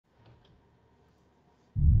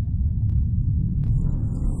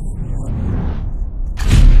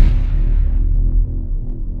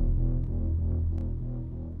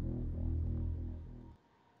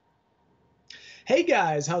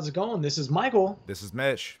guys, how's it going? This is Michael, This is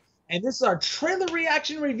Mitch. and this is our trailer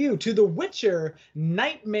reaction review to The Witcher: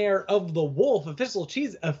 Nightmare of the Wolf official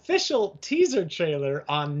teaser trailer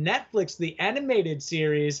on Netflix, the animated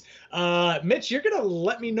series. Mitch, you're gonna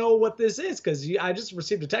let me know what this is because I just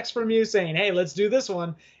received a text from you saying, "Hey, let's do this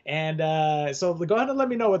one," and so go ahead and let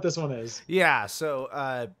me know what this one is. Yeah,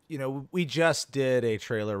 so we just did a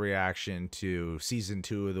trailer reaction to season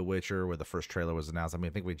 2 of The Witcher, where the first trailer was announced. I mean,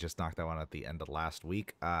 I think we just knocked that one at the end of last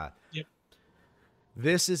week. Yep.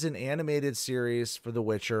 This is an animated series for The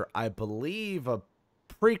Witcher, I believe a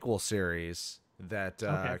prequel series that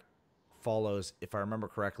follows, if I remember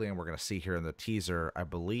correctly, and we're going to see here in the teaser, I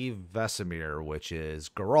believe Vesemir, which is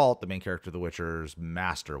Geralt, the main character of The Witcher's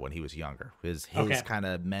master when he was younger. His kind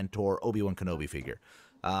of mentor, Obi-Wan Kenobi figure.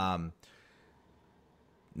 Netflix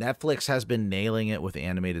has been nailing it with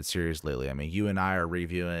animated series lately. I mean, you and I are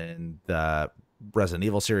reviewing the Resident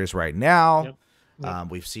Evil series right now. Yep.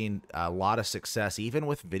 We've seen a lot of success, even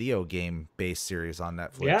with video game-based series on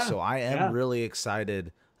Netflix. Yeah, so I am really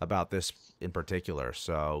excited about this in particular.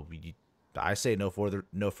 So I say no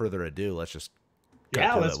further ado. Let's just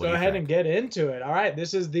let's go ahead and get into it. All right,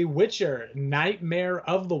 this is The Witcher: Nightmare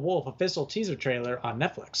of the Wolf official teaser trailer on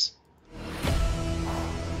Netflix.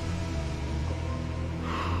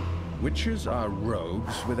 Witches are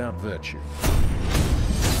rogues without virtue.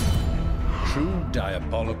 True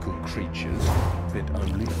diabolical creatures fit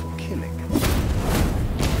only for killing.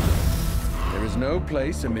 There is no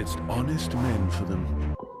place amidst honest men for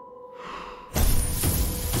them.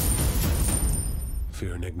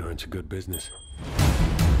 Fear and ignorance are good business.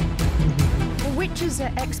 Well, witches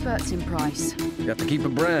are experts in price. You have to keep a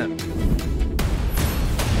brand.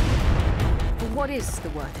 But what is the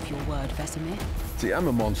worth of your word, Vesemir? See, I'm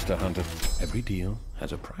a monster hunter. Every deal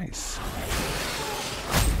has a price.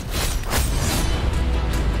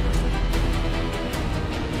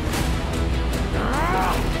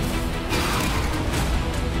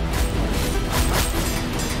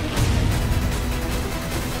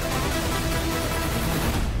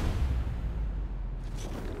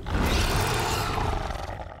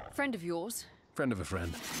 Friend of yours? Friend of a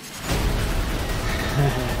friend.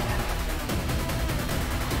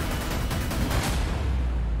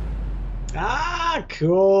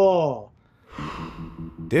 Cool.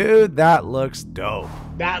 Dude, that looks dope.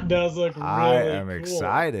 That does look really I am cool.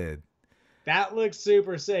 excited. That looks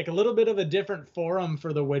super sick. A little bit of a different forum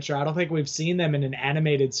for The Witcher. I don't think we've seen them in an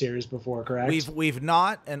animated series before, correct? We've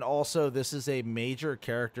not, and also this is a major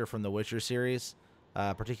character from the Witcher series,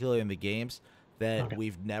 particularly in the games, that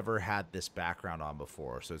we've never had this background on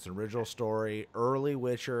before. So it's an original story, early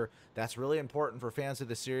Witcher. That's really important for fans of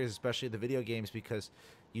the series, especially the video games, because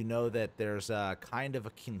you know that there's a kind of a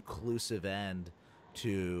conclusive end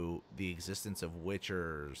to the existence of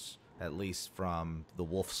Witchers, at least from the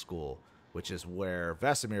Wolf School, which is where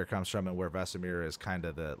Vesemir comes from, and where Vesemir is kind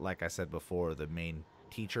of the, like I said before, the main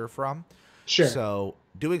teacher from. Sure. So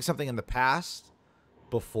doing something in the past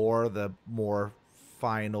before the more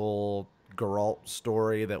final Geralt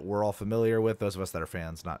story that we're all familiar with, those of us that are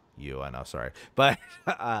fans, not you, I know, sorry, but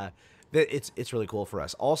it's really cool for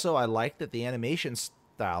us. Also, I like that the animation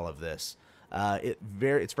style of this, it's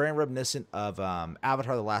very reminiscent of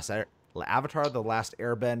Avatar: The Last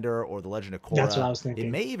Airbender or The Legend of Korra. That's what I was thinking. It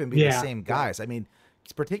may even be the same guys. I mean,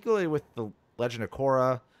 particularly with The Legend of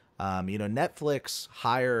Korra, Netflix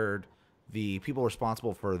hired the people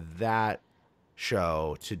responsible for that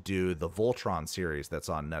show to do the Voltron series that's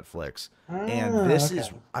on Netflix. And this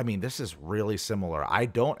is really similar. I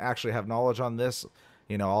don't actually have knowledge on this.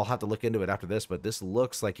 I'll have to look into it after this, but this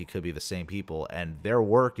looks like it could be the same people, and their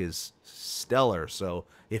work is stellar. So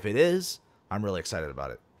if it is, I'm really excited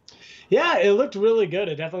about it. Yeah, it looked really good.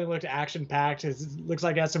 It definitely looked action-packed. It looks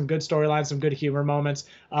like it has some good storylines, some good humor moments.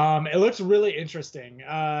 It looks really interesting.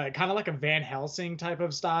 Kind of like a Van Helsing type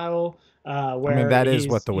of style. Where I mean, that is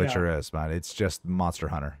what The Witcher is, man. It's just Monster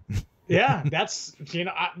Hunter. Yeah, that's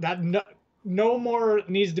no more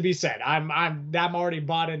needs to be said. I'm already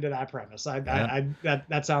bought into that premise.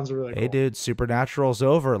 That sounds really cool. Hey, dude, Supernatural's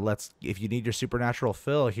over. If you need your supernatural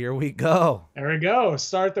fill, here we go. There we go.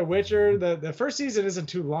 Start The Witcher. The first season isn't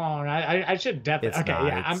too long. I should definitely.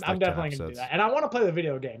 I'm definitely gonna do that. And I want to play the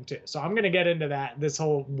video game too. So I'm gonna get into that. This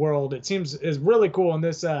whole world, it seems, is really cool. And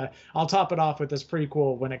this, I'll top it off with this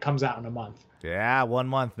prequel when it comes out in a month. Yeah, 1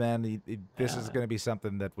 month, man. This is gonna be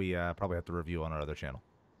something that we probably have to review on our other channel.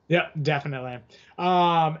 Yep, definitely.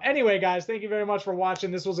 Anyway, guys, thank you very much for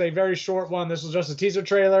watching. This was a very short one. This was just a teaser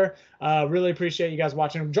trailer. Really appreciate you guys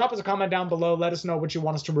watching. Drop us a comment down below. Let us know what you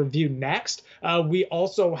want us to review next. We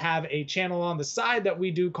also have a channel on the side that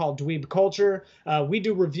we do called Dweeb Culture. We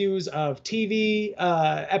do reviews of TV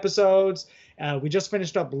episodes. We just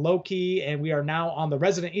finished up Loki, and we are now on the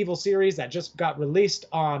Resident Evil series that just got released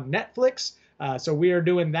on Netflix. So we are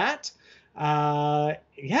doing that.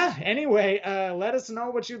 Yeah, anyway, let us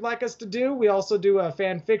know what you'd like us to do. We also do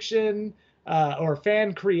fan fiction or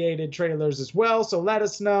fan created trailers as well, so let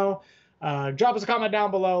us know. Drop us a comment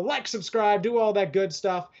down below, like, subscribe, do all that good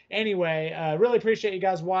stuff. Anyway, really appreciate you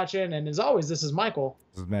guys watching, and as always, this is Michael.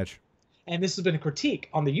 This is Mitch. And this has been a critique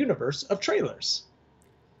on the universe of trailers.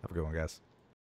 Have a good one, guys.